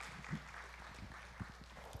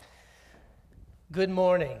Good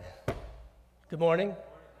morning. Good morning.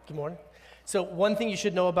 Good morning. So one thing you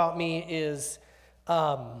should know about me is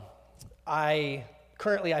I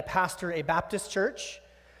pastor a Baptist church,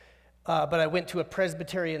 but I went to a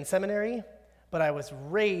Presbyterian seminary, but I was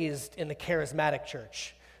raised in the charismatic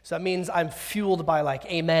church. So that means I'm fueled by like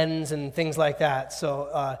amens and things like that.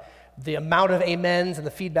 So the amount of amens and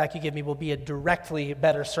the feedback you give me will be a directly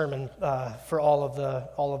better sermon for all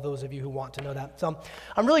of those of you who want to know that. So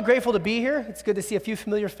I'm really grateful to be here. It's good to see a few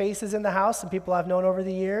familiar faces in the house and people I've known over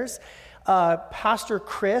the years. Pastor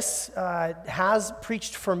Chris has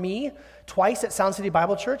preached for me twice at Sound City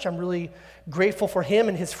Bible Church. I'm really grateful for him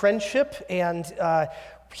and his friendship. And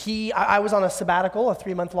I was on a sabbatical, a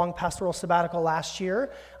 3-month-long pastoral sabbatical last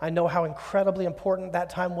year. I know how incredibly important that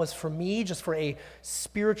time was for me, just for a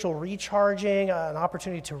spiritual recharging, an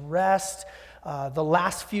opportunity to rest. The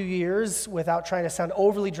last few years, without trying to sound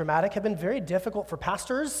overly dramatic, have been very difficult for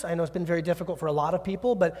pastors. I know it's been very difficult for a lot of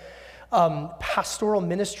people, but pastoral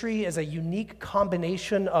ministry is a unique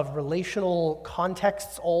combination of relational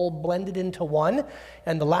contexts all blended into one.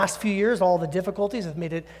 And the last few years, all the difficulties have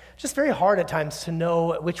made it just very hard at times to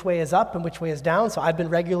know which way is up and which way is down. So I've been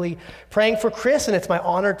regularly praying for Chris, and it's my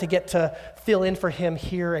honor to get to fill in for him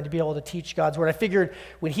here and to be able to teach God's word. I figured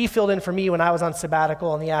when he filled in for me when I was on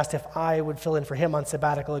sabbatical and he asked if I would fill in for him on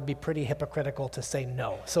sabbatical, it'd be pretty hypocritical to say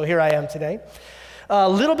no. So here I am today. A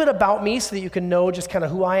little bit about me so that you can know just kind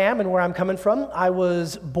of who I am and where I'm coming from. I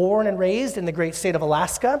was born and raised in the great state of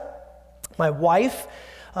Alaska. My wife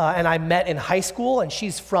and I met in high school, and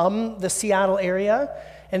she's from the Seattle area.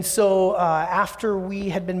 And so after we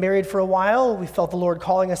had been married for a while, we felt the Lord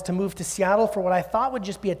calling us to move to Seattle for what I thought would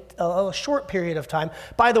just be a short period of time.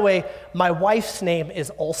 By the way, my wife's name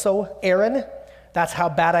is also Erin. That's how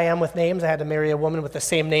bad I am with names. I had to marry a woman with the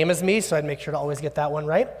same name as me, so I'd make sure to always get that one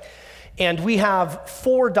right. And we have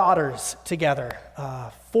 4 daughters together,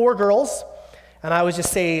 4 girls. And I always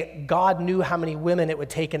just say, God knew how many women it would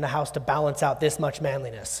take in the house to balance out this much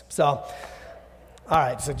manliness. So, all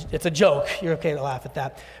right, so it's a joke. You're okay to laugh at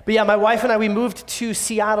that. But yeah, my wife and I, we moved to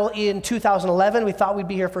Seattle in 2011. We thought we'd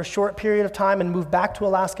be here for a short period of time and move back to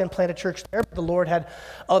Alaska and plant a church there. But the Lord had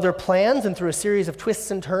other plans, and through a series of twists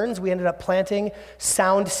and turns, we ended up planting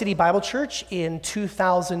Sound City Bible Church in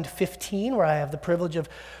 2015, where I have the privilege of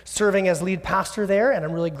serving as lead pastor there, and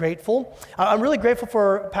I'm really grateful. I'm really grateful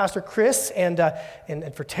for Pastor Chris and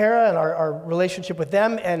for Tara and our relationship with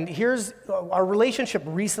them. And here's our relationship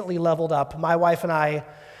recently leveled up. My wife and I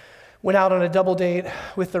went out on a double date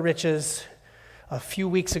with the Riches a few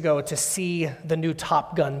weeks ago to see the new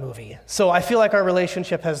Top Gun movie. So I feel like our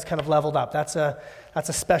relationship has kind of leveled up. That's a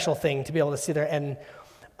special thing to be able to see there. And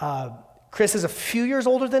Chris is a few years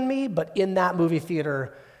older than me, but in that movie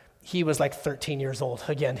theater, he was like 13 years old.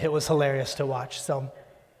 Again, it was hilarious to watch. So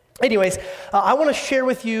anyways, I want to share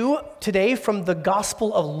with you today from the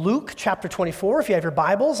Gospel of Luke, chapter 24. If you have your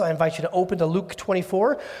Bibles, I invite you to open to Luke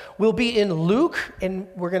 24. We'll be in Luke, and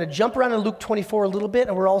we're going to jump around in Luke 24 a little bit,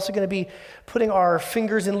 and we're also going to be putting our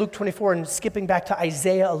fingers in Luke 24 and skipping back to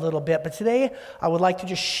Isaiah a little bit. But today, I would like to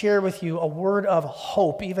just share with you a word of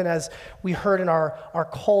hope, even as we heard in our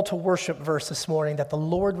call to worship verse this morning, that the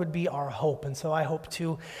Lord would be our hope. And so I hope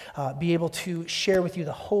to be able to share with you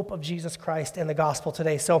the hope of Jesus Christ and the gospel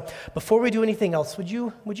today. So before we do anything else, would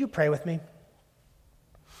you pray with me?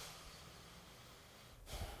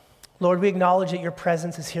 Lord, we acknowledge that your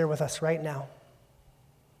presence is here with us right now.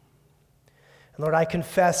 And Lord, I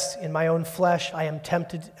confess in my own flesh, I am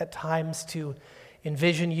tempted at times to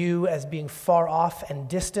envision you as being far off and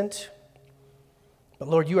distant. But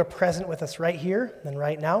Lord, you are present with us right here and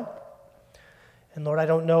right now. And Lord, I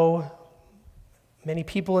don't know many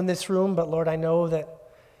people in this room, but Lord, I know that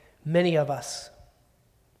many of us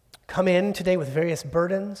come in today with various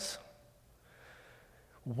burdens,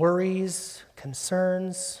 worries,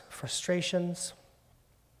 concerns, frustrations.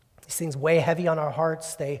 These things weigh heavy on our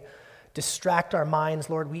hearts. They distract our minds.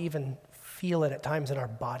 Lord, we even feel it at times in our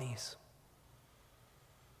bodies.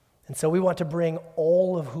 And so we want to bring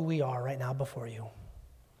all of who we are right now before you.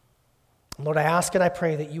 And Lord, I ask and I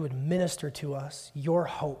pray that you would minister to us your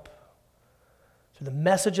hope through the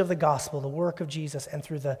message of the gospel, the work of Jesus, and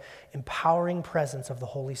through the empowering presence of the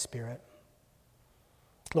Holy Spirit.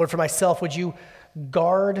 Lord, for myself, would you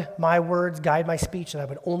guard my words, guide my speech, and I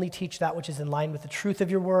would only teach that which is in line with the truth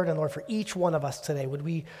of your word. And Lord, for each one of us today, would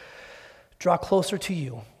we draw closer to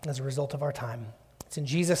you as a result of our time. It's in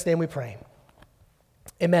Jesus' name we pray.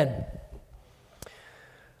 Amen.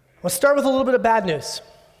 Let's start with a little bit of bad news.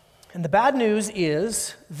 And the bad news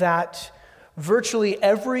is that virtually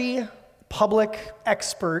every public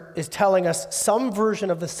expert is telling us some version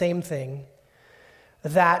of the same thing,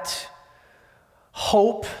 that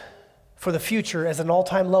Hope for the future is an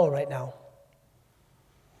all-time low right now.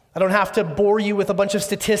 I don't have to bore you with a bunch of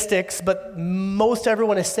statistics, but most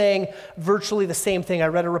everyone is saying virtually the same thing. I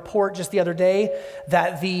read a report just the other day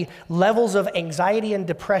that the levels of anxiety and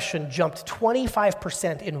depression jumped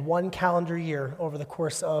 25% in one calendar year over the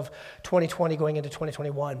course of 2020 going into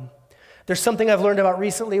 2021. There's something I've learned about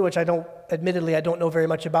recently, which I don't know very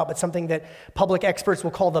much about, but something that public experts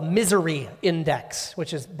will call the misery index,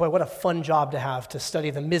 which is, boy, what a fun job to have to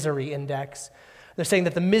study the misery index. They're saying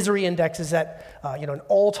that the misery index is at an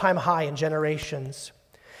all-time high in generations.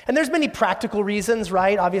 And there's many practical reasons,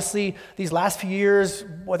 right? Obviously, these last few years,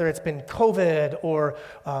 whether it's been COVID or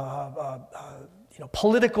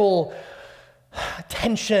political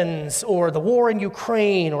tensions or the war in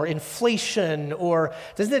Ukraine or inflation, or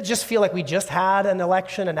doesn't it just feel like we just had an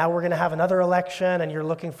election and now we're going to have another election and you're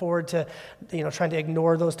looking forward to trying to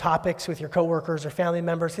ignore those topics with your coworkers or family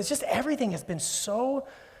members? It's just everything has been so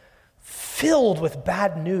filled with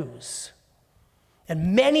bad news.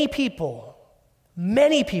 And many people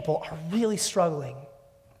are really struggling.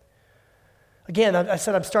 Again, I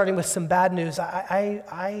said I'm starting with some bad news.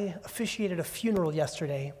 I officiated a funeral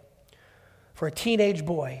yesterday for a teenage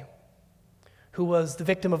boy who was the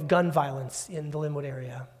victim of gun violence in the Linwood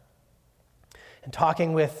area. And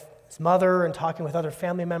talking with his mother and talking with other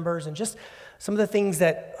family members and just some of the things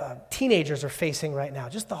that teenagers are facing right now,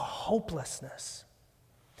 just the hopelessness.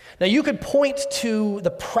 Now, you could point to the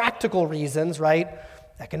practical reasons, right?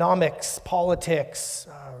 Economics, politics,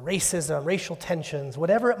 racism, racial tensions,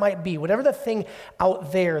 whatever it might be, whatever the thing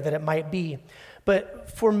out there that it might be.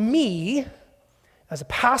 But for me, as a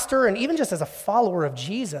pastor and even just as a follower of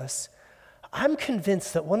Jesus, I'm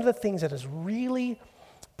convinced that one of the things that is really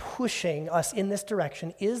pushing us in this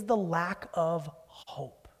direction is the lack of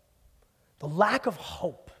hope. The lack of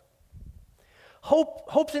hope.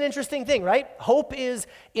 Hope's an interesting thing, right? Hope is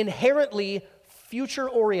inherently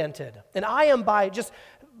future-oriented. And I am, by just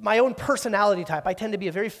my own personality type, I tend to be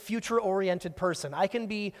a very future-oriented person. I can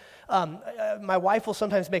be, my wife will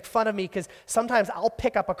sometimes make fun of me because sometimes I'll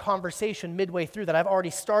pick up a conversation midway through that I've already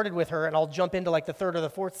started with her, and I'll jump into like the third or the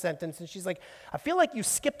fourth sentence, and she's like, I feel like you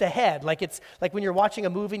skipped ahead. Like it's like when you're watching a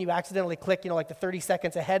movie and you accidentally click, like the 30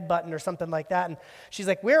 seconds ahead button or something like that, and she's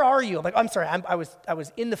like, where are you? I'm like, I'm sorry, I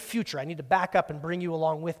was in the future. I need to back up and bring you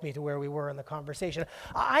along with me to where we were in the conversation.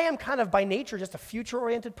 I am kind of by nature just a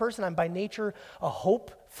future-oriented person. I'm by nature a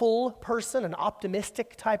hopeful person, an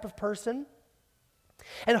optimistic type of person.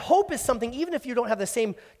 And hope is something, even if you don't have the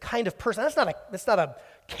same kind of person, that's not a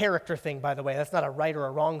character thing, by the way. That's not a right or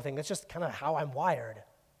a wrong thing. That's just kind of how I'm wired.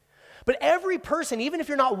 But every person, even if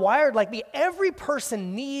you're not wired like me, every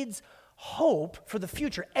person needs hope for the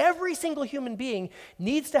future. Every single human being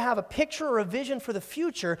needs to have a picture or a vision for the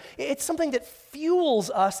future. It's something that fuels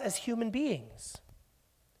us as human beings.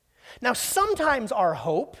 Now, sometimes our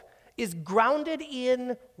hope is grounded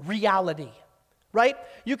in reality, right?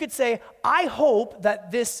 You could say, I hope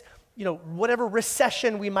that this, whatever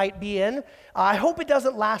recession we might be in, I hope it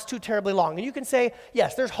doesn't last too terribly long. And you can say,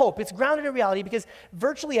 yes, there's hope. It's grounded in reality because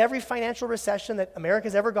virtually every financial recession that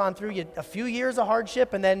America's ever gone through, a few years of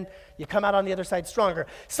hardship, and then you come out on the other side stronger.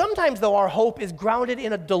 Sometimes, though, our hope is grounded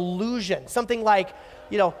in a delusion, something like,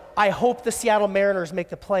 I hope the Seattle Mariners make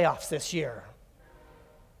the playoffs this year.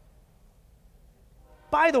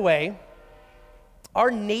 By the way,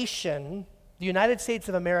 our nation, the United States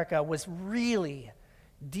of America, was really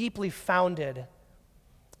deeply founded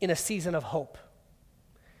in a season of hope.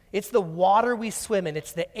 It's the water we swim in.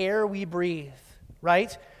 It's the air we breathe,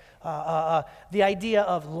 right? The idea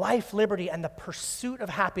of life, liberty, and the pursuit of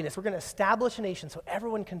happiness. We're going to establish a nation so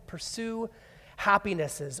everyone can pursue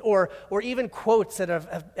happinesses, or even quotes that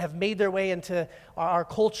have made their way into our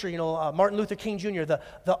culture. Martin Luther King Jr.,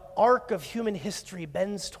 the arc of human history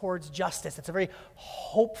bends towards justice. It's a very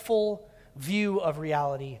hopeful view of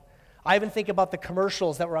reality. I even think about the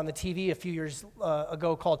commercials that were on the TV a few years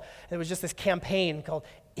ago it was just this campaign called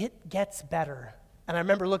It Gets Better. And I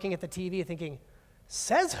remember looking at the TV thinking,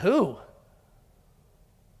 says who?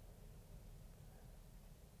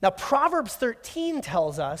 Now, Proverbs 13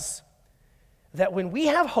 tells us that when we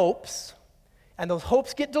have hopes, and those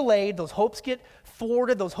hopes get delayed, those hopes get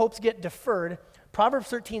thwarted, those hopes get deferred, Proverbs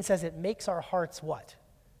 13 says it makes our hearts what?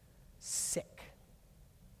 Sick.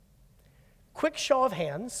 Quick show of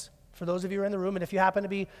hands, for those of you who are in the room, and if you happen to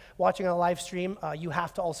be watching on a live stream, you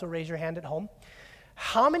have to also raise your hand at home.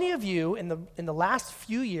 How many of you in the last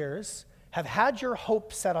few years have had your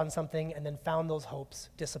hope set on something and then found those hopes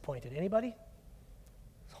disappointed? Anybody?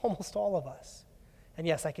 Almost all of us. And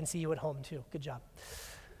yes, I can see you at home too. Good job.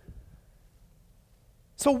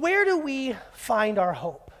 So where do we find our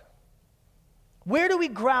hope? Where do we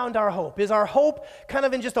ground our hope? Is our hope kind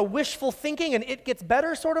of in just a wishful thinking and it gets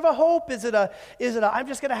better sort of a hope? Is it a I'm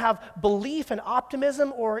just going to have belief and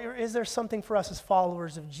optimism? Or is there something for us as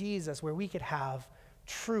followers of Jesus where we could have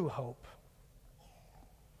true hope?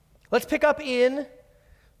 Let's pick up in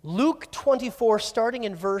Luke 24, starting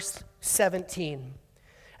in verse 17.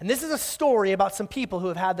 And this is a story about some people who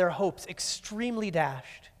have had their hopes extremely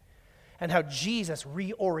dashed and how Jesus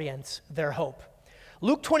reorients their hope.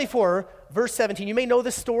 Luke 24, verse 17. You may know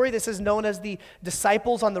this story. This is known as the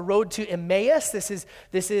disciples on the road to Emmaus. This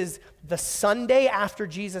is the Sunday after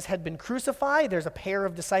Jesus had been crucified. There's a pair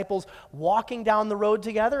of disciples walking down the road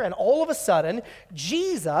together, and all of a sudden,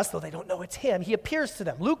 Jesus, though they don't know it's him, he appears to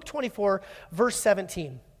them. Luke 24, verse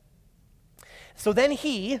 17. So then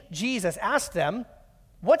Jesus, asked them,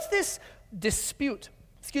 "What's this dispute,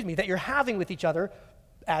 that you're having with each other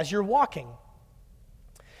as you're walking?"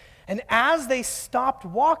 And as they stopped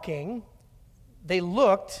walking, they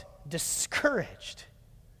looked discouraged.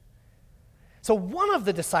 So one of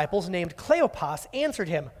the disciples, named Cleopas, answered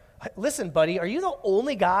him, "Listen, buddy, are you the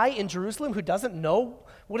only guy in Jerusalem who doesn't know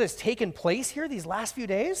what has taken place here these last few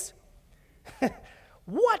days?"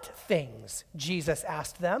 "What things?" Jesus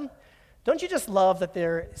asked them. Don't you just love that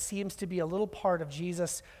there seems to be a little part of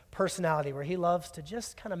Jesus' personality where he loves to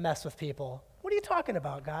just kind of mess with people? What are you talking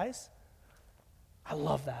about, guys? I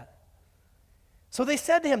love that. So they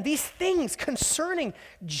said to him, "These things concerning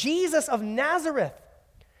Jesus of Nazareth.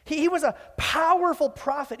 He was a powerful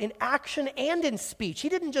prophet in action and in speech." He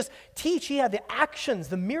didn't just teach, he had the actions,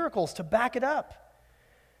 the miracles to back it up.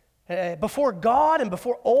 Before God and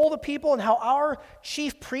before all the people, and how our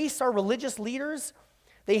chief priests, our religious leaders,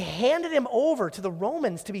 they handed him over to the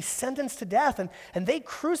Romans to be sentenced to death, and they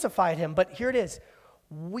crucified him. But here it is.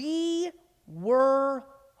 We were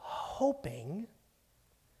hoping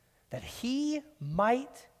that he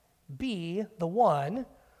might be the one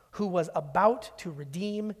who was about to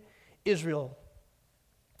redeem Israel.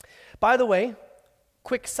 By the way,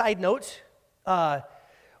 quick side note,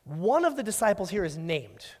 one of the disciples here is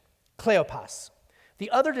named, Cleopas. The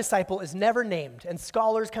other disciple is never named, and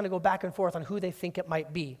scholars kind of go back and forth on who they think it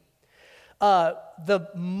might be. The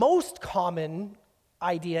most common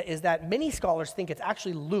idea is that many scholars think it's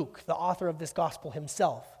actually Luke, the author of this gospel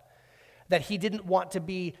himself, that he didn't want to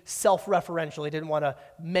be self-referential. He didn't want to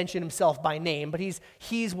mention himself by name, but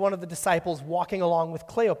he's one of the disciples walking along with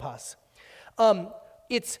Cleopas.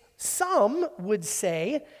 Some would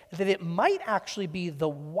say that it might actually be the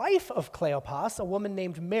wife of Cleopas, a woman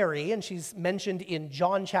named Mary, and she's mentioned in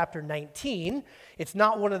John chapter 19. It's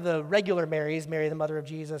not one of the regular Marys, Mary the mother of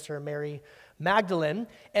Jesus or Mary Magdalene.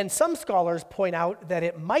 And some scholars point out that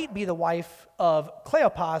it might be the wife of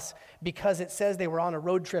Cleopas because it says they were on a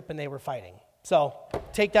road trip and they were fighting. So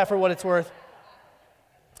take that for what it's worth.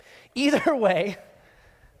 Either way,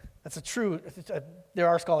 there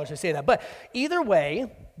are scholars who say that. But either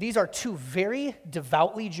way, these are two very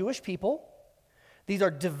devoutly Jewish people. These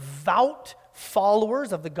are devout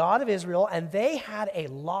followers of the God of Israel, and they had a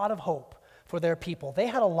lot of hope for their people. They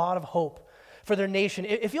had a lot of hope for their nation.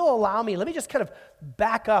 If you'll allow me, let me just kind of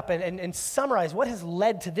back up and summarize what has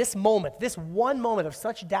led to this moment, this one moment of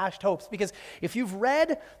such dashed hopes. Because if you've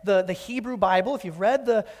read the Hebrew Bible, if you've read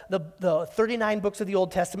the 39 books of the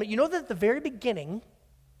Old Testament, you know that at the very beginning,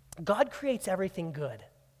 God creates everything good.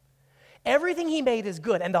 Everything he made is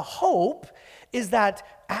good. And the hope is that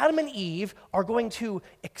Adam and Eve are going to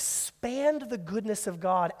expand the goodness of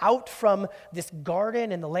God out from this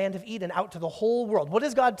garden in the land of Eden out to the whole world. What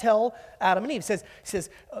does God tell Adam and Eve? He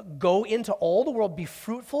says, go into all the world, be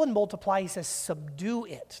fruitful and multiply. He says, subdue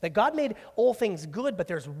it. That God made all things good, but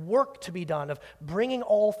there's work to be done of bringing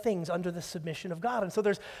all things under the submission of God. And so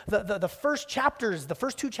there's the first chapters, the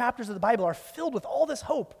first two chapters of the Bible are filled with all this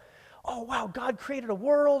hope. Oh, wow, God created a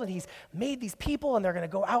world, and he's made these people, and they're going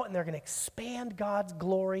to go out, and they're going to expand God's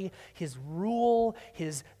glory, his rule,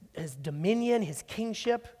 his dominion, his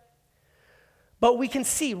kingship. But we can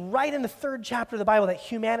see right in the third chapter of the Bible that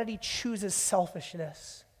humanity chooses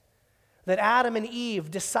selfishness, that Adam and Eve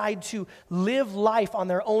decide to live life on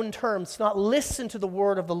their own terms, to not listen to the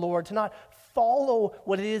word of the Lord, to not follow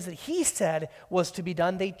what it is that he said was to be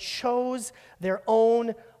done. They chose their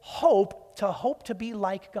own hope to be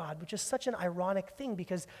like God, which is such an ironic thing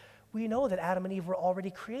because we know that Adam and Eve were already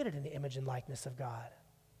created in the image and likeness of God.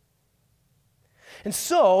 And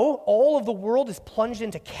so all of the world is plunged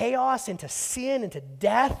into chaos, into sin, into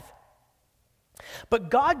death. But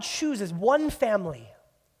God chooses one family,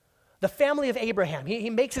 the family of Abraham. He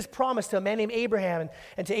makes his promise to a man named Abraham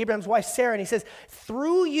and to Abraham's wife Sarah, and he says,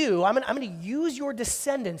 through you, I'm going to use your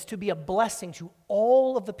descendants to be a blessing to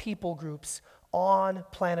all of the people groups on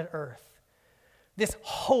planet Earth. this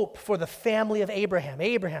hope for the family of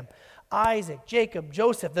Abraham, Isaac, Jacob,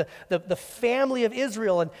 Joseph, the family of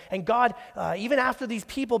Israel. And God, even after these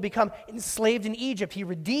people become enslaved in Egypt, he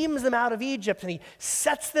redeems them out of Egypt and he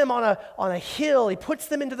sets them on a hill. He puts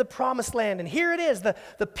them into the promised land. And here it is,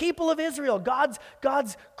 the people of Israel,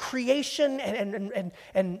 God's creation and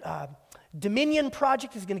dominion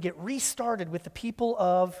project is going to get restarted with the people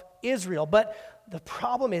of Israel. But the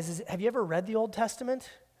problem is, have you ever read the Old Testament?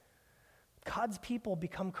 God's people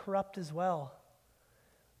become corrupt as well.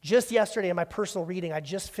 Just yesterday in my personal reading, I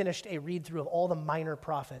just finished a read-through of all the minor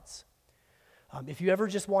prophets. If you ever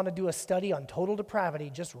just want to do a study on total depravity,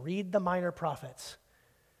 just read the minor prophets.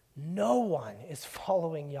 No one is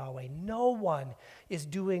following Yahweh. No one is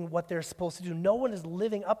doing what they're supposed to do. No one is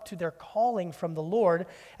living up to their calling from the Lord.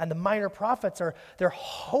 And the minor prophets their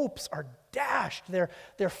hopes are dashed.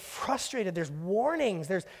 They're frustrated. There's warnings.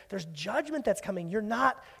 There's judgment that's coming. You're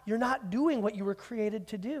not doing what you were created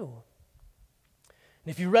to do.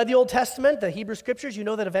 And if you read the Old Testament, the Hebrew Scriptures, you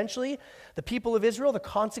know that eventually the people of Israel, the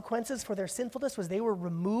consequences for their sinfulness was they were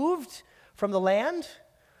removed from the land.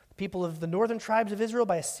 The people of the northern tribes of Israel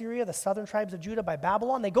by Assyria, the southern tribes of Judah by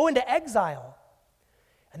Babylon, they go into exile.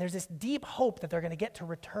 And there's this deep hope that they're going to get to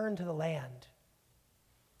return to the land.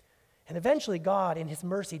 And eventually God, in his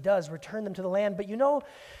mercy, does return them to the land. But you know,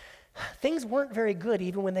 things weren't very good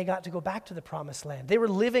even when they got to go back to the promised land. They were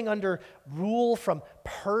living under rule from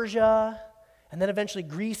Persia. And then eventually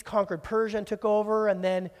Greece conquered Persia and took over. And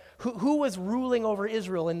then who was ruling over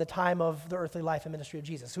Israel in the time of the earthly life and ministry of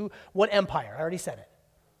Jesus? What empire? I already said it.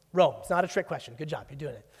 Rome. It's not a trick question. Good job. You're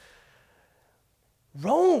doing it.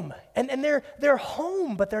 Rome. And they're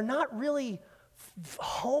home, but they're not really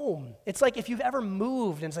home. It's like if you've ever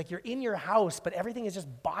moved and it's like you're in your house, but everything is just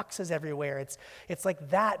boxes everywhere. It's like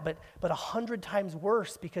that, but 100 times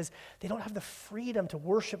worse because they don't have the freedom to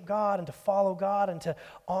worship God and to follow God and to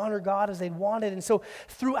honor God as they'd wanted. And so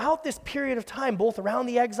throughout this period of time, both around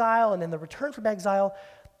the exile and then the return from exile,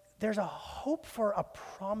 there's a hope for a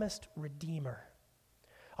promised Redeemer,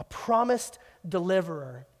 a promised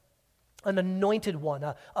deliverer, an anointed one,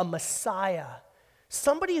 a Messiah,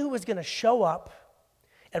 somebody who was going to show up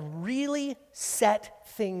and really set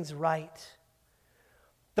things right.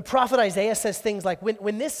 The prophet Isaiah says things like,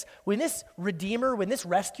 when this Redeemer, when this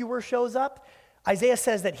rescuer shows up, Isaiah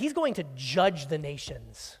says that he's going to judge the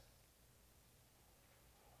nations.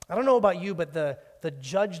 I don't know about you, but the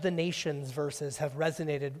judge the nations verses have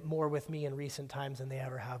resonated more with me in recent times than they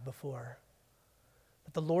ever have before.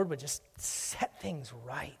 That the Lord would just set things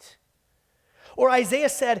right. Or Isaiah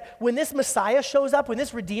said, when this Messiah shows up, when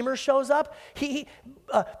this Redeemer shows up,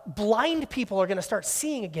 blind people are going to start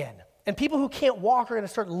seeing again. And people who can't walk are going to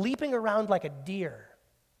start leaping around like a deer.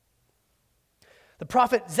 The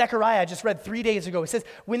prophet Zechariah I just read 3 days ago. He says,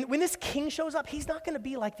 when this king shows up, he's not going to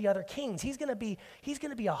be like the other kings. He's going to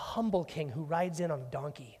be a humble king who rides in on a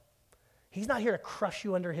donkey. He's not here to crush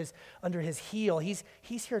you under his heel. He's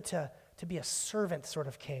here to be a servant sort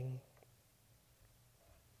of king.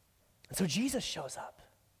 And so Jesus shows up.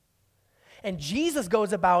 And Jesus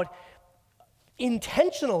goes about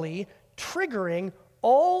intentionally triggering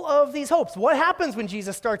all of these hopes. What happens when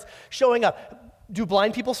Jesus starts showing up? Do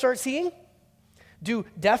blind people start seeing? Do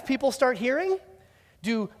deaf people start hearing?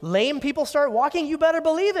 Do lame people start walking? You better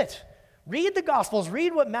believe it. Read the Gospels.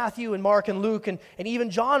 Read what Matthew and Mark and Luke and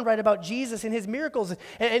even John write about Jesus and his miracles.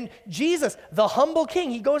 And Jesus, the humble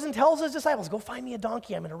king, he goes and tells his disciples, go find me a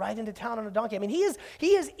donkey. I'm going to ride into town on a donkey. I mean, he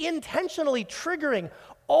is intentionally triggering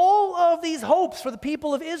all of these hopes for the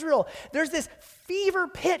people of Israel. There's this fever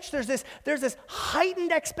pitch. There's this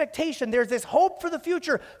heightened expectation. There's this hope for the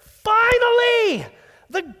future. Finally,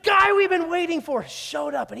 the guy we've been waiting for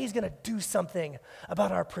showed up, and he's going to do something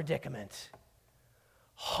about our predicament.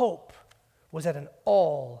 Hope was at an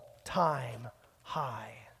all-time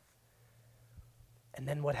high. And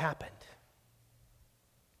then what happened?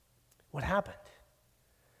 What happened?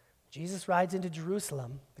 Jesus rides into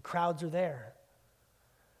Jerusalem. The crowds are there.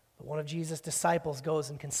 But one of Jesus' disciples goes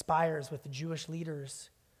and conspires with the Jewish leaders,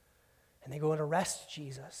 and they go and arrest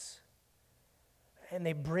Jesus. And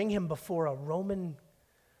they bring him before a Roman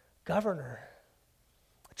governor,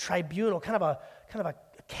 a tribunal, kind of a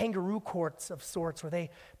kangaroo courts of sorts, where they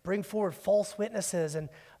bring forward false witnesses, and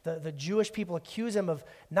the Jewish people accuse him of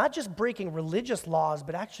not just breaking religious laws,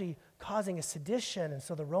 but actually causing a sedition. And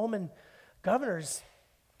so the Roman governors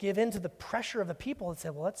give in to the pressure of the people and say,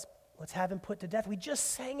 well, let's have him put to death. We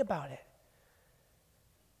just sang about it.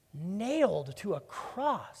 Nailed to a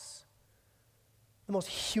cross. The most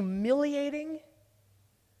humiliating,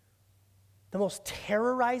 the most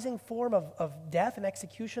terrorizing form of death and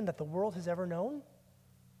execution that the world has ever known.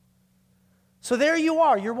 So there you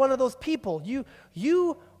are. You're one of those people.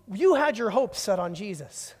 You had your hopes set on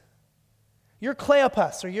Jesus. You're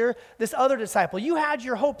Cleopas, or you're this other disciple. You had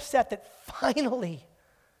your hopes set that finally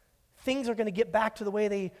things are going to get back to the way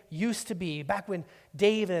they used to be, back when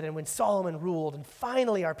David and when Solomon ruled, and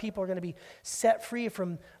finally our people are going to be set free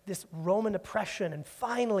from this Roman oppression, and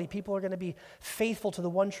finally people are going to be faithful to the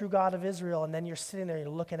one true God of Israel, and then you're sitting there, you're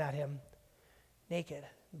looking at him naked,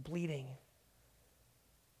 bleeding,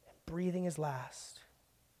 and breathing his last.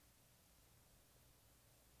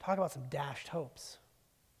 Talk about some dashed hopes.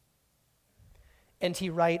 N.T.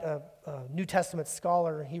 Wright, a New Testament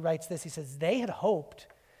scholar, he writes this. He says, they had hoped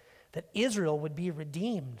that Israel would be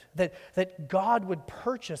redeemed, that God would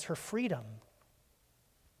purchase her freedom.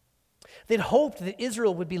 They'd hoped that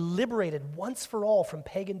Israel would be liberated once for all from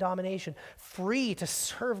pagan domination, free to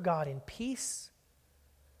serve God in peace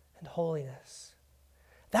and holiness.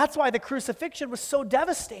 That's why the crucifixion was so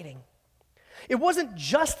devastating. It wasn't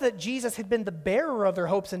just that Jesus had been the bearer of their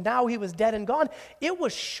hopes and now he was dead and gone. It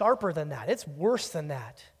was sharper than that. It's worse than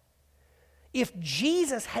that. If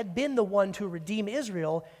Jesus had been the one to redeem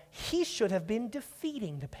Israel, he should have been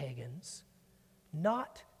defeating the pagans,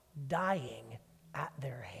 not dying at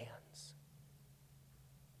their hands.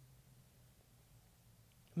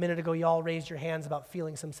 A minute ago, you all raised your hands about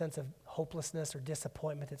feeling some sense of hopelessness or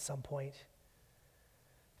disappointment at some point.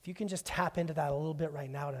 If you can just tap into that a little bit right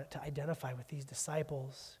now to identify with these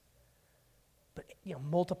disciples, but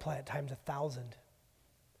multiply it times 1,000.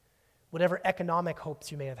 Whatever economic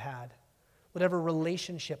hopes you may have had, whatever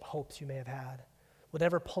relationship hopes you may have had,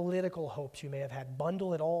 whatever political hopes you may have had,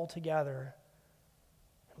 bundle it all together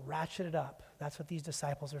and ratchet it up. That's what these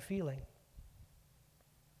disciples are feeling.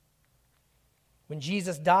 When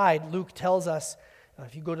Jesus died, Luke tells us,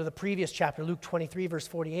 if you go to the previous chapter, Luke 23, verse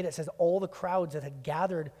 48, it says, all the crowds that had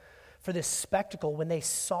gathered for this spectacle, when they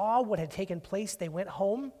saw what had taken place, they went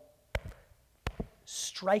home,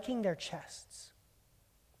 striking their chests.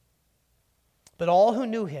 But all who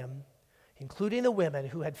knew him, including the women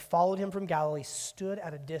who had followed him from Galilee, stood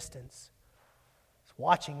at a distance,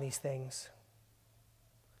 watching these things.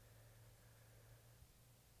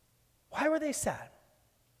 Why were they sad?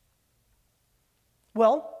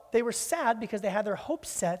 Well, they were sad because they had their hopes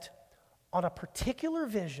set on a particular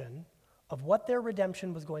vision of what their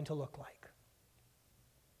redemption was going to look like.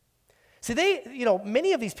 See,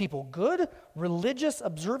 many of these people, good, religious,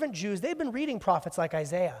 observant Jews, they've been reading prophets like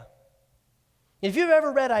Isaiah. If you've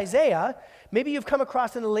ever read Isaiah, maybe you've come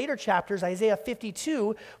across in the later chapters, Isaiah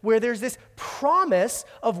 52, where there's this promise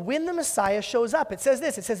of when the Messiah shows up. It says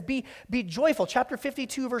this, it says, be joyful. Chapter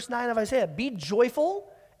 52, verse 9 of Isaiah, be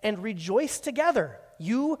joyful and rejoice together,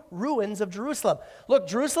 you ruins of Jerusalem. Look,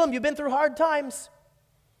 Jerusalem, you've been through hard times.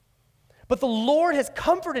 But the Lord has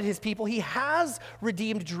comforted his people. He has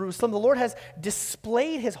redeemed Jerusalem. The Lord has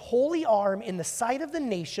displayed his holy arm in the sight of the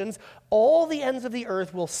nations. All the ends of the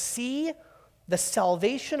earth will see the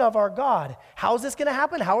salvation of our God. How is this going to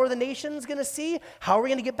happen? How are the nations going to see? How are we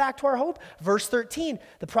going to get back to our hope? Verse 13,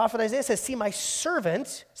 the prophet Isaiah says, see, my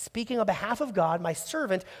servant, speaking on behalf of God, my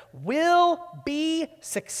servant will be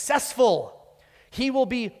successful. He will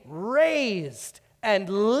be raised and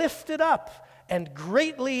lifted up and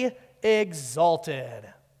greatly exalted.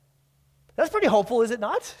 That's pretty hopeful, is it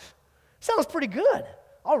not? Sounds pretty good.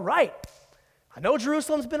 All right. I know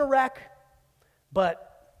Jerusalem's been a wreck, but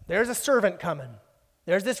there's a servant coming.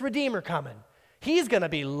 There's this Redeemer coming. He's going to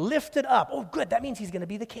be lifted up. Oh, good. That means he's going to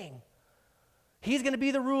be the king. He's going to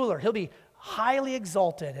be the ruler. He'll be highly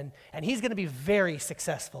exalted, and he's going to be very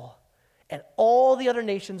successful. And all the other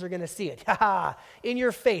nations are going to see it. Ha-ha, in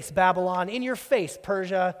your face, Babylon. In your face,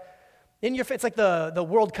 Persia. In your face. It's like the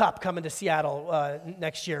World Cup coming to Seattle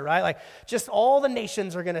next year, right? Like, just all the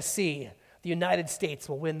nations are going to see the United States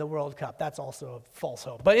will win the World Cup. That's also a false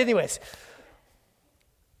hope. But anyways,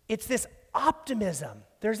 it's this optimism.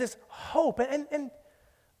 There's this hope. And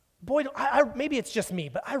boy, maybe it's just me,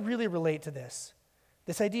 but I really relate to this.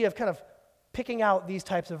 This idea of kind of picking out these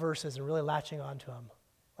types of verses and really latching onto them.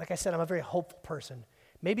 Like I said, I'm a very hopeful person.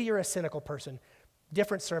 Maybe you're a cynical person.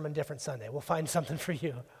 Different sermon, different Sunday. We'll find something for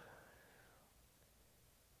you.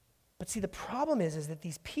 But see, the problem is that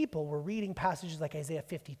these people were reading passages like Isaiah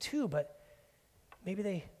 52, but maybe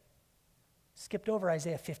they skipped over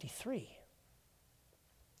Isaiah 53,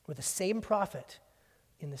 where the same prophet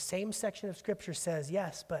in the same section of Scripture says,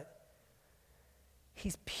 yes, but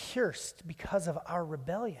he's pierced because of our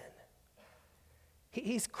rebellion.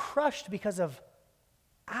 He's crushed because of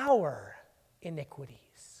our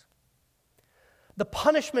iniquities. The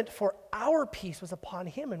punishment for our peace was upon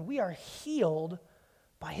him, and we are healed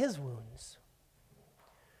by his wounds.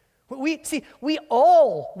 We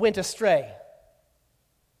all went astray.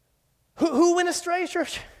 Who went astray,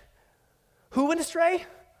 church? Who went astray?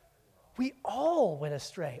 We all went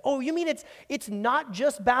astray. Oh, you mean it's not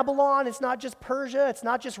just Babylon, it's not just Persia, it's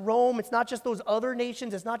not just Rome, it's not just those other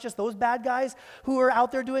nations, it's not just those bad guys who are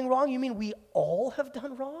out there doing wrong? You mean we all have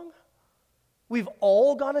done wrong? We've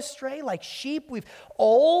all gone astray like sheep? We've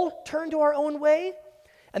all turned to our own way?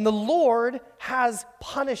 And the Lord has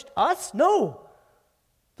punished us? No.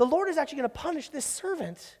 The Lord is actually going to punish this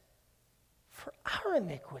servant for our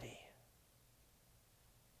iniquity.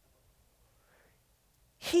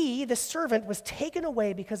 He, the servant, was taken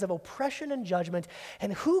away because of oppression and judgment,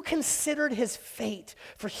 and who considered his fate?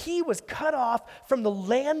 For he was cut off from the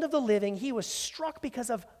land of the living. He was struck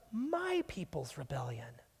because of my people's rebellion.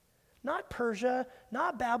 Not Persia,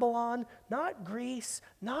 not Babylon, not Greece,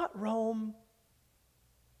 not Rome.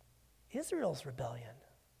 Israel's rebellion.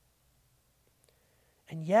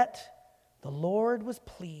 And yet, the Lord was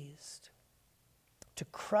pleased to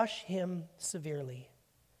crush him severely.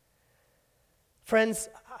 Friends,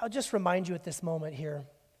 I'll just remind you at this moment here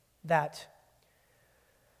that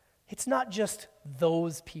it's not just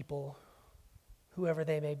those people, whoever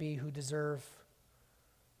they may be, who deserve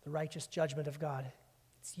the righteous judgment of God.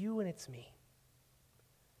 It's you and it's me.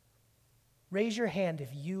 Raise your hand if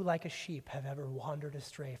you, like a sheep, have ever wandered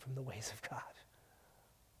astray from the ways of God.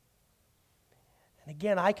 And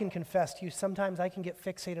again, I can confess to you, sometimes I can get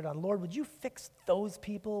fixated on, Lord, would you fix those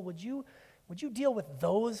people? Would you deal with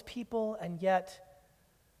those people? And yet,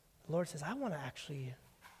 the Lord says, I want to actually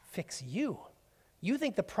fix you. You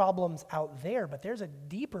think the problem's out there, but there's a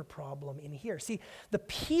deeper problem in here. See, the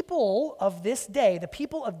people of this day, the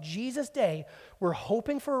people of Jesus' day, were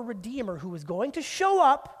hoping for a Redeemer who was going to show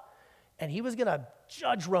up and he was going to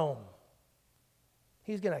judge Rome.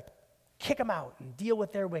 He was going to kick them out and deal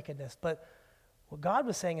with their wickedness. But what God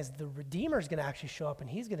was saying is the Redeemer is going to actually show up and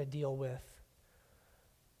he's going to deal with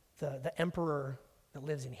the emperor that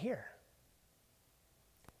lives in here.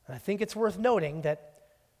 And I think it's worth noting that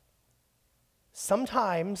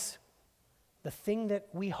sometimes the thing that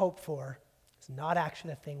we hope for is not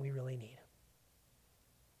actually the thing we really need.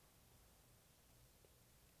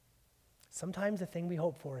 Sometimes the thing we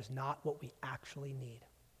hope for is not what we actually need.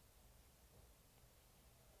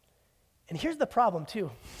 And here's the problem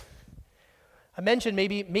too. I mentioned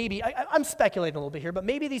I'm speculating a little bit here, but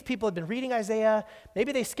maybe these people had been reading Isaiah.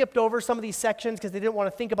 Maybe they skipped over some of these sections because they didn't want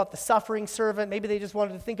to think about the suffering servant. Maybe they just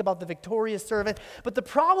wanted to think about the victorious servant. But the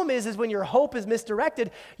problem is when your hope is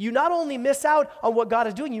misdirected, you not only miss out on what God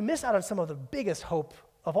is doing, you miss out on some of the biggest hope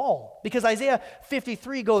of all. Because Isaiah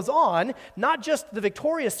 53 goes on, not just the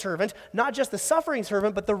victorious servant, not just the suffering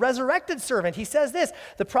servant, but the resurrected servant. He says this,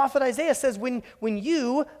 the prophet Isaiah says, when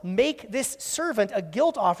you make this servant a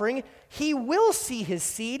guilt offering, he will see his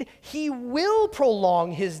seed, he will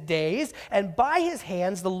prolong his days, and by his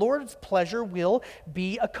hands the Lord's pleasure will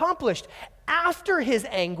be accomplished. After his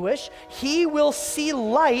anguish, he will see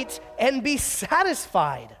light and be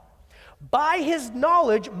satisfied. By his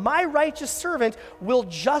knowledge, my righteous servant will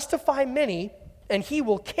justify many, and he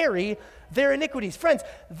will carry their iniquities. Friends,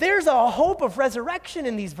 there's a hope of resurrection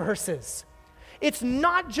in these verses. It's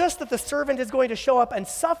not just that the servant is going to show up and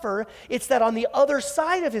suffer, it's that on the other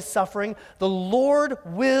side of his suffering, the Lord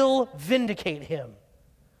will vindicate him.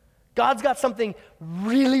 God's got something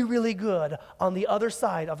really, really good on the other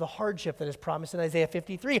side of the hardship that is promised in Isaiah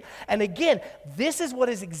 53. And again, this is what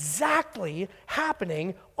is exactly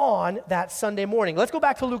happening on that Sunday morning. Let's go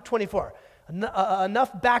back to Luke 24.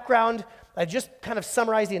 Enough background. I just kind of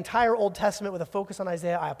summarized the entire Old Testament with a focus on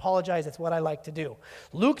Isaiah. I apologize. It's what I like to do.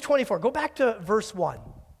 Luke 24. Go back to verse 1.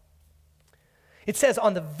 It says,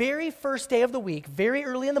 on the very first day of the week, very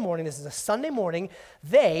early in the morning, this is a Sunday morning,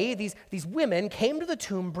 these women came to the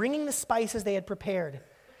tomb bringing the spices they had prepared.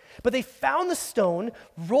 But they found the stone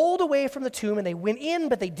rolled away from the tomb, and they went in,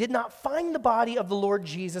 but they did not find the body of the Lord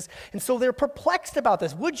Jesus. And so they're perplexed about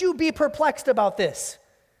this. Would you be perplexed about this?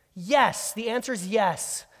 Yes. The answer is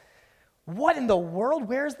yes. What in the world?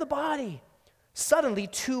 Where's the body? Suddenly,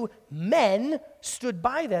 2 men stood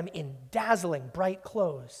by them in dazzling bright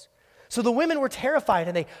clothes. So the women were terrified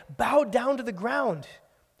and they bowed down to the ground.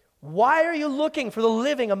 Why are you looking for the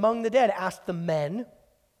living among the dead? Asked the men.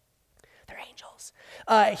 They're angels.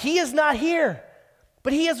 He is not here,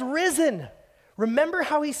 but he has risen. Remember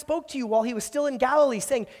how he spoke to you while he was still in Galilee,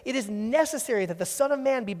 saying, it is necessary that the Son of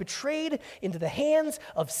Man be betrayed into the hands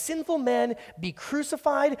of sinful men, be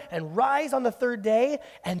crucified, and rise on the third day.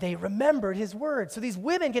 And they remembered his words. So these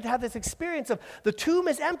women get to have this experience of the tomb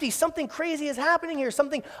is empty, something crazy is happening here,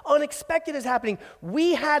 something unexpected is happening.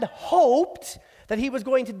 We had hoped that he was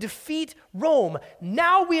going to defeat Rome.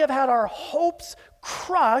 Now we have had our hopes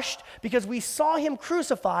crushed because we saw him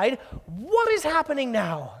crucified. What is happening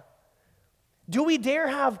now? Do we dare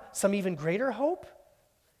have some even greater hope?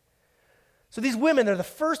 So these women, they're the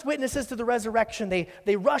first witnesses to the resurrection.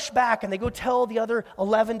 They rush back and they go tell the other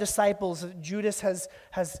 11 disciples that Judas has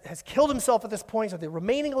killed himself at this point. So the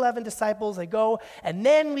remaining 11 disciples, they go. And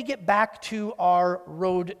then we get back to our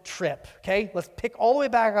road trip. Okay, let's pick all the way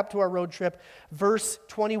back up to our road trip. Verse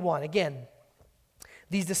 21. Again,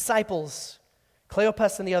 these disciples,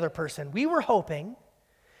 Cleopas and the other person, we were hoping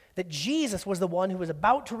that Jesus was the one who was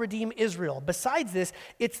about to redeem Israel. Besides this,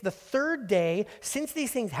 it's the third day since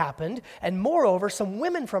these things happened, and moreover, some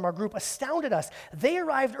women from our group astounded us. They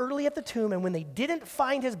arrived early at the tomb, and when they didn't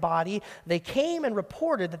find his body, they came and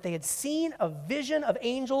reported that they had seen a vision of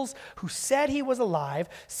angels who said he was alive.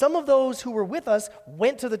 Some of those who were with us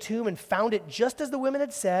went to the tomb and found it just as the women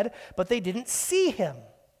had said, but they didn't see him.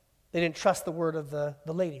 They didn't trust the word of the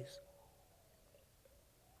ladies.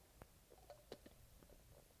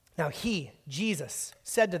 Now he, Jesus,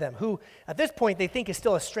 said to them, who at this point they think is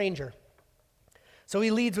still a stranger. So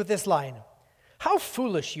he leads with this line, "How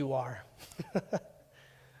foolish you are,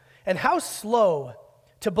 and how slow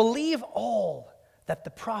to believe all that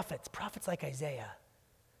the prophets like Isaiah,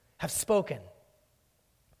 have spoken."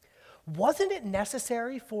 Wasn't it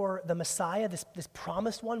necessary for the Messiah, this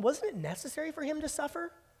promised one, wasn't it necessary for him to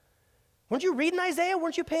suffer? Weren't you reading Isaiah?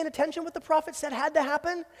 Weren't you paying attention what the prophet said had to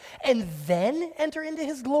happen? And then enter into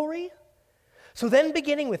his glory? So then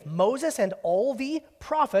beginning with Moses and all the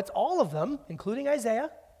prophets, all of them, including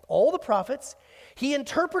Isaiah, all the prophets, he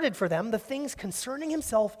interpreted for them the things concerning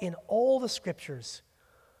himself in all the scriptures.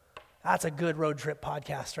 That's a good road trip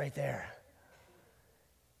podcast right there.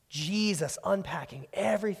 Jesus unpacking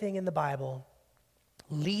everything in the Bible,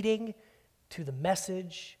 leading to the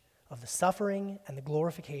message of the suffering and the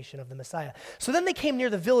glorification of the Messiah. So then they came near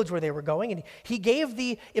the village where they were going, and he gave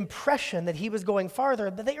the impression that he was going farther,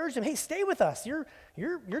 but they urged him, "Hey, stay with us. You're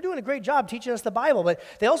doing a great job teaching us the Bible." But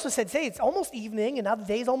they also said, "Say, it's almost evening, and now the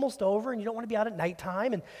day's almost over, and you don't want to be out at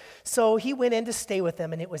nighttime." And so he went in to stay with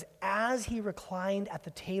them, and it was as he reclined at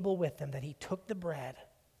the table with them that he took the bread.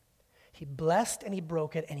 He blessed and he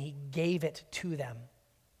broke it, and he gave it to them.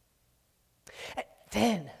 And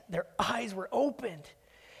then their eyes were opened,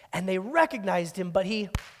 and they recognized him, but he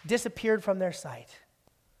disappeared from their sight.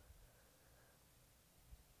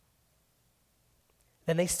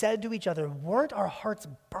 Then they said to each other, "Weren't our hearts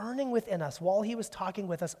burning within us while he was talking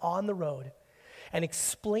with us on the road and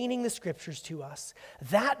explaining the scriptures to us?"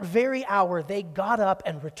 That very hour they got up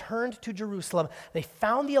and returned to Jerusalem. They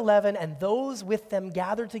found the 11 and those with them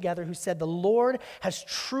gathered together who said, "The Lord has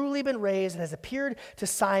truly been raised and has appeared to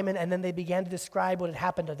Simon." And then they began to describe what had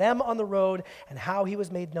happened to them on the road and how he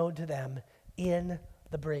was made known to them in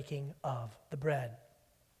the breaking of the bread.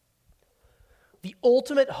 The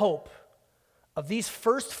ultimate hope of these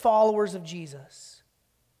first followers of Jesus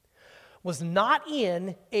was not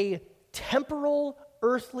in a temporal,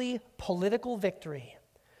 earthly, political victory.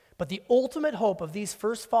 But the ultimate hope of these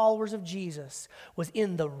first followers of Jesus was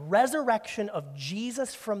in the resurrection of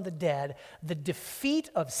Jesus from the dead, the defeat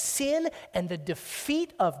of sin and the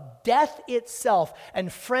defeat of death itself.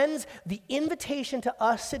 And friends, the invitation to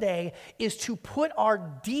us today is to put our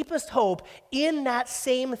deepest hope in that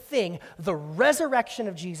same thing, the resurrection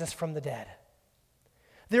of Jesus from the dead.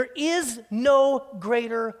 There is no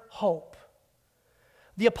greater hope.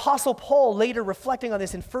 The Apostle Paul, later reflecting on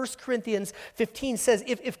this in 1 Corinthians 15, says,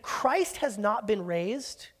 if Christ has not been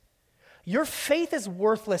raised, your faith is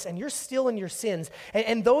worthless and you're still in your sins.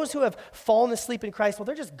 And those who have fallen asleep in Christ, well,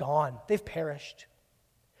 they're just gone. They've perished.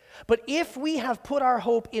 But if we have put our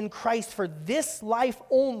hope in Christ for this life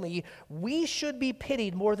only, we should be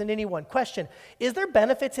pitied more than anyone. Question, is there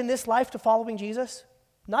benefits in this life to following Jesus?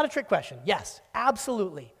 Not a trick question. Yes,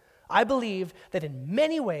 absolutely. I believe that in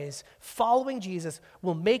many ways, following Jesus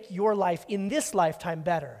will make your life in this lifetime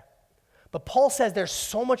better. But Paul says there's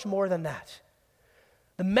so much more than that.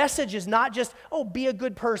 The message is not just, be a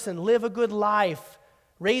good person, live a good life,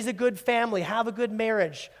 raise a good family, have a good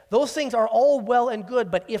marriage. Those things are all well and good,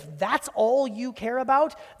 but if that's all you care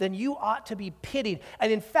about, then you ought to be pitied.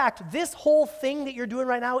 And in fact, this whole thing that you're doing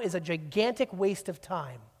right now is a gigantic waste of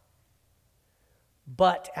time.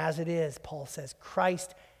 But as it is, Paul says,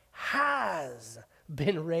 Christ has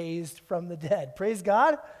been raised from the dead. Praise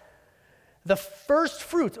God. The first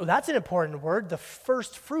fruits, that's an important word, the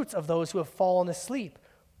first fruits of those who have fallen asleep.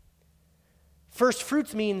 First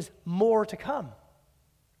fruits means more to come.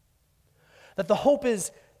 That the hope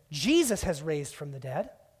is Jesus has raised from the dead.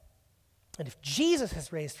 And if Jesus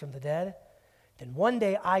has raised from the dead, then one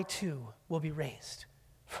day I too will be raised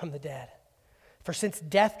from the dead. For since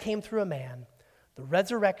death came through a man, the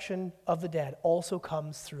resurrection of the dead also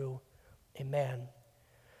comes through a man.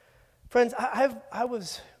 Friends, I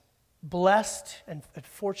was blessed and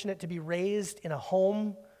fortunate to be raised in a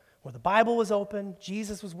home where the Bible was open,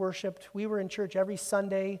 Jesus was worshiped. We were in church every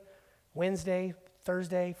Sunday, Wednesday,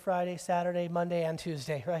 Thursday, Friday, Saturday, Monday, and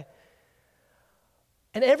Tuesday, right?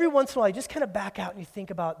 And every once in a while, you just kind of back out and you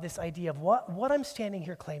think about this idea of what I'm standing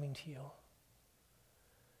here claiming to you.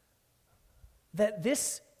 That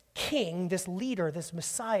this king, this leader, this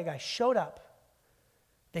Messiah guy showed up.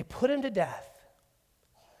 They put him to death,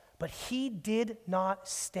 but he did not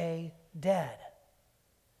stay dead.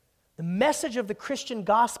 The message of the Christian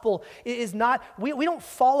gospel is not, we don't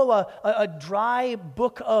follow a dry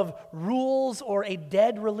book of rules or a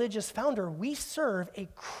dead religious founder. We serve a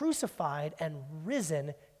crucified and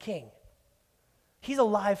risen king. He's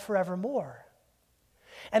alive forevermore.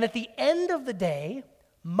 And at the end of the day,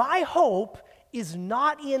 my hope is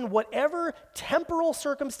not in whatever temporal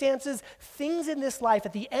circumstances, things in this life.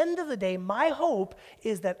 At the end of the day, my hope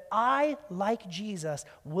is that I, like Jesus,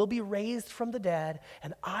 will be raised from the dead,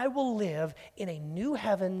 and I will live in a new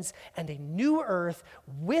heavens and a new earth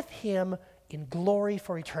with him in glory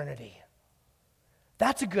for eternity.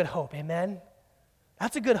 That's a good hope, amen?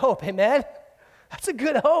 That's a good hope, amen? That's a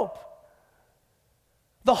good hope.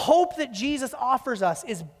 The hope that Jesus offers us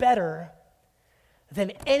is better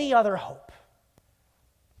than any other hope.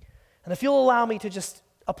 And if you'll allow me to just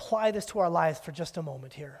apply this to our lives for just a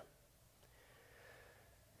moment here.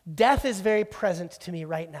 Death is very present to me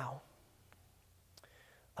right now.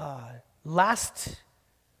 Last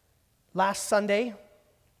Sunday,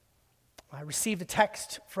 I received a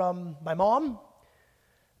text from my mom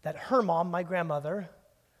that her mom, my grandmother,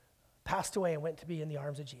 passed away and went to be in the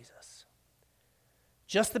arms of Jesus.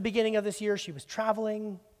 Just the beginning of this year, she was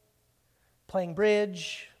traveling, playing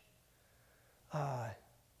bridge,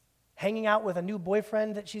 hanging out with a new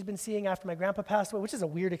boyfriend that she's been seeing after my grandpa passed away, which is a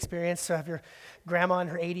weird experience to have your grandma in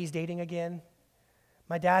her 80s dating again.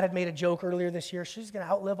 My dad had made a joke earlier this year, she's going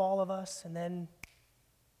to outlive all of us, and then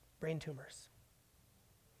brain tumors.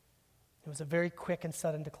 It was a very quick and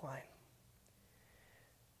sudden decline.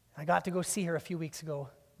 I got to go see her a few weeks ago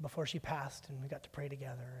before she passed, and we got to pray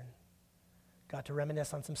together and got to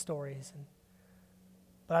reminisce on some stories.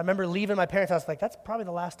 But I remember leaving my parents' house, like, that's probably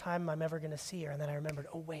the last time I'm ever going to see her. And then I remembered,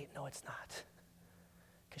 oh, wait, no, it's not.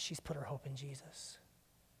 Because she's put her hope in Jesus.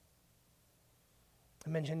 I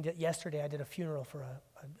mentioned that yesterday I did a funeral for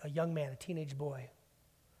a young man, a teenage boy,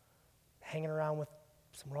 hanging around with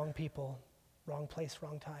some wrong people, wrong place,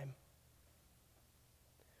 wrong time.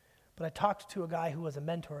 But I talked to a guy who was a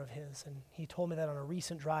mentor of his, and he told me that on a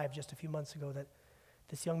recent drive just a few months ago that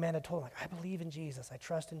this young man had told him, like, I believe in Jesus. I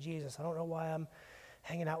trust in Jesus. I don't know why I'm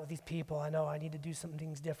hanging out with these people. I know I need to do some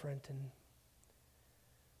things different. And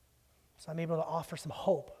so I'm able to offer some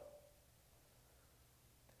hope.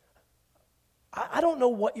 I don't know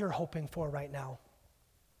what you're hoping for right now.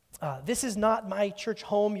 This is not my church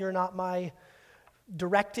home. You're not my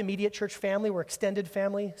direct, immediate church family. We're extended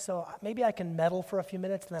family. So maybe I can meddle for a few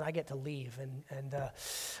minutes and then I get to leave and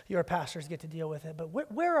your pastors get to deal with it.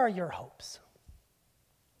 But where are your hopes?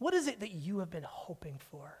 What is it that you have been hoping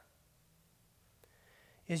for?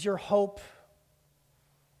 Is your hope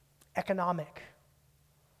economic?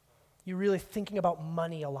 You're really thinking about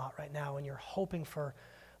money a lot right now, and you're hoping for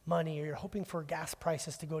money, or you're hoping for gas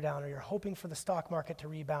prices to go down, or you're hoping for the stock market to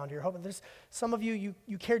rebound, or you're hoping, there's some of you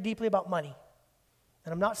care deeply about money.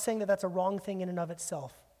 And I'm not saying that that's a wrong thing in and of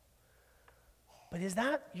itself. But is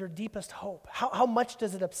that your deepest hope? How much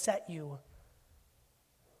does it upset you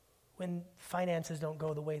when finances don't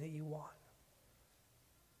go the way that you want?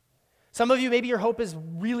 Some of you, maybe your hope is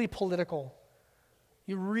really political.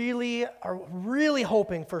 You really are really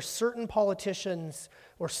hoping for certain politicians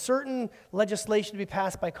or certain legislation to be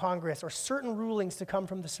passed by Congress or certain rulings to come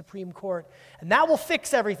from the Supreme Court, and that will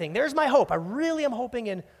fix everything. There's my hope. I really am hoping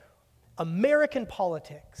in American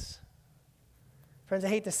politics. Friends, I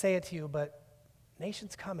hate to say it to you, but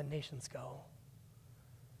nations come and nations go.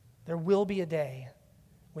 There will be a day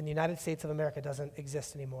when the United States of America doesn't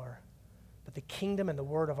exist anymore. But the kingdom and the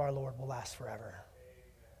word of our Lord will last forever.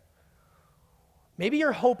 Maybe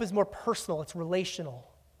your hope is more personal, it's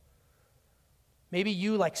relational. Maybe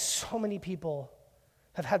you, like so many people,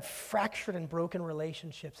 have had fractured and broken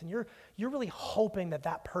relationships, and you're really hoping that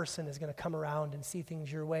that person is going to come around and see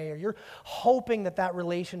things your way, or you're hoping that that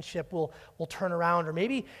relationship will turn around, or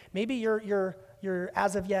maybe you're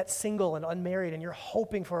as of yet single and unmarried, and you're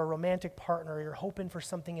hoping for a romantic partner, or you're hoping for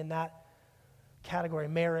something in that category,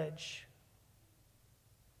 marriage.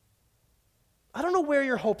 I don't know where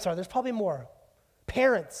your hopes are. There's probably more.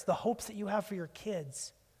 Parents, the hopes that you have for your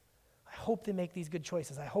kids. I hope they make these good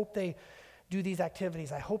choices. I hope they do these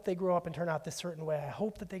activities. I hope they grow up and turn out this certain way. I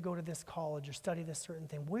hope that they go to this college or study this certain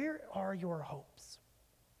thing. Where are your hopes?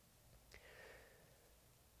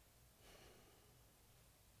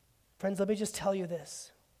 Friends, let me just tell you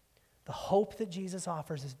this. The hope that Jesus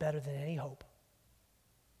offers is better than any hope.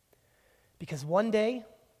 Because one day,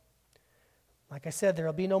 like I said, there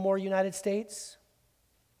will be no more United States.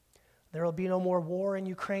 There will be no more war in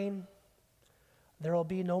Ukraine. There will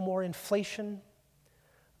be no more inflation.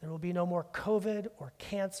 There will be no more COVID or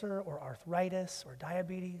cancer or arthritis or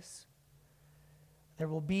diabetes. There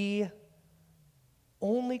will be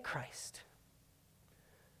only Christ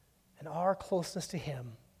and our closeness to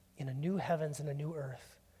him in a new heavens and a new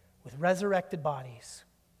earth with resurrected bodies.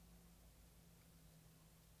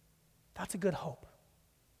 That's a good hope.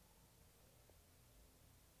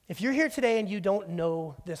 If you're here today and you don't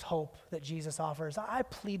know this hope that Jesus offers, I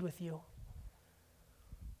plead with you.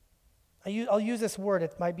 I'll use this word.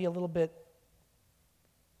 It might be a little bit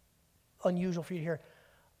unusual for you to hear.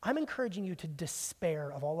 I'm encouraging you to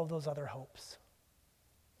despair of all of those other hopes.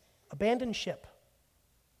 Abandon ship.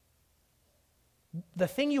 The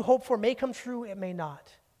thing you hope for may come true, it may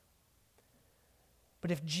not.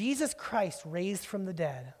 But if Jesus Christ raised from the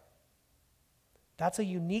dead, that's a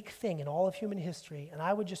unique thing in all of human history, and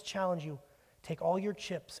I would just challenge you, take all your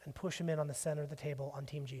chips and push them in on the center of the table on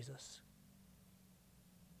Team Jesus.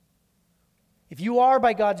 If you are,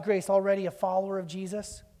 by God's grace, already a follower of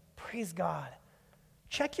Jesus, praise God.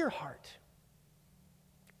 Check your heart.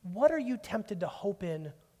 What are you tempted to hope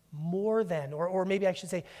in more than, or maybe I should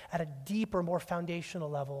say at a deeper, more foundational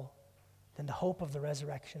level than the hope of the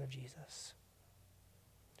resurrection of Jesus?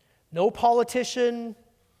 No politician,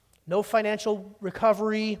 no financial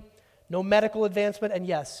recovery, no medical advancement, and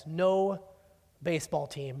yes, no baseball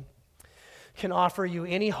team can offer you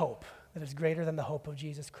any hope that is greater than the hope of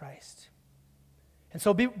Jesus Christ. And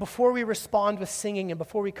so before we respond with singing and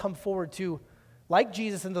before we come forward to, like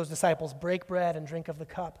Jesus and those disciples, break bread and drink of the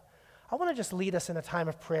cup, I want to just lead us in a time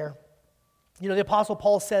of prayer. You know, the Apostle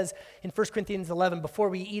Paul says in 1 Corinthians 11, before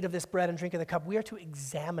we eat of this bread and drink of the cup, we are to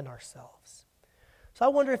examine ourselves. So I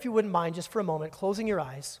wonder if you wouldn't mind, just for a moment, closing your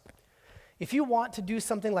eyes. If you want to do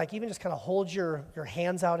something like even just kind of hold your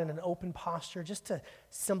hands out in an open posture, just to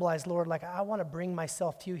symbolize, Lord, like I want to bring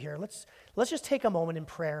myself to you here. Let's just take a moment in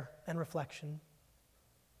prayer and reflection.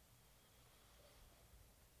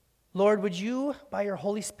 Lord, would you, by your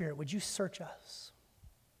Holy Spirit, would you search us?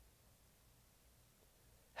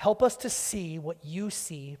 Help us to see what you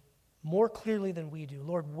see more clearly than we do.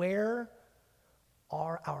 Lord, where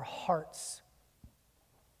are our hearts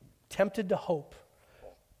tempted to hope?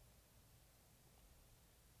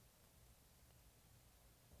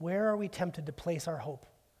 Where are we tempted to place our hope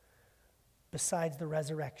besides the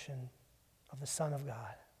resurrection of the Son of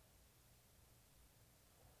God?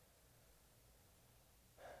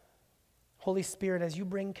 Holy Spirit, as you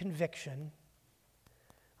bring conviction,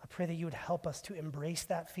 I pray that you would help us to embrace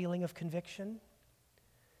that feeling of conviction.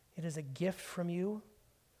 It is a gift from you.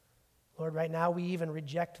 Lord, right now we even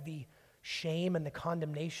reject the shame and the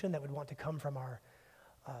condemnation that would want to come from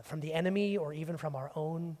from the enemy or even from our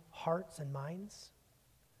own hearts and minds.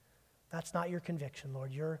 That's not your conviction,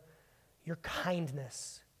 Lord. Your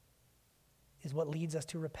kindness is what leads us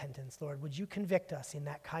to repentance. Lord, would you convict us in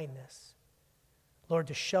that kindness? Lord,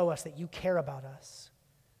 to show us that you care about us.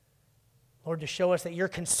 Lord, to show us that you're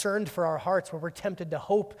concerned for our hearts where we're tempted to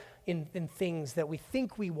hope in things that we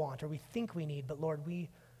think we want or we think we need. But Lord, we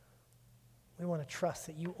want to trust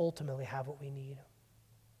that you ultimately have what we need.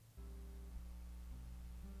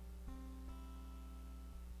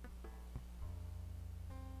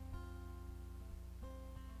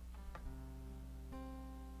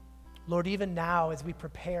 Lord, even now as we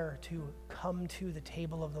prepare to come to the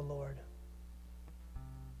table of the Lord,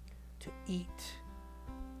 to eat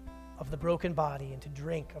of the broken body and to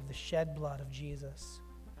drink of the shed blood of Jesus,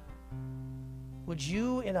 would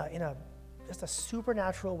you, in just a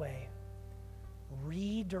supernatural way,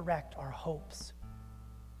 redirect our hopes,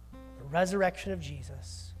 the resurrection of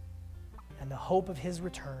Jesus, and the hope of his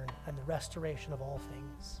return and the restoration of all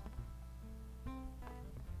things.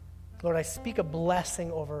 Lord, I speak a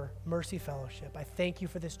blessing over Mercy Fellowship. I thank you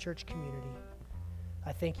for this church community.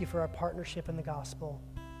 I thank you for our partnership in the gospel.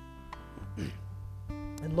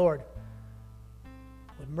 And Lord,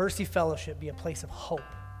 would Mercy Fellowship be a place of hope,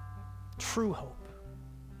 true hope,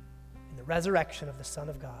 in the resurrection of the Son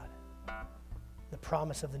of God, the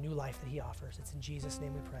promise of the new life that he offers. It's in Jesus'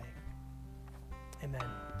 name we pray. Amen.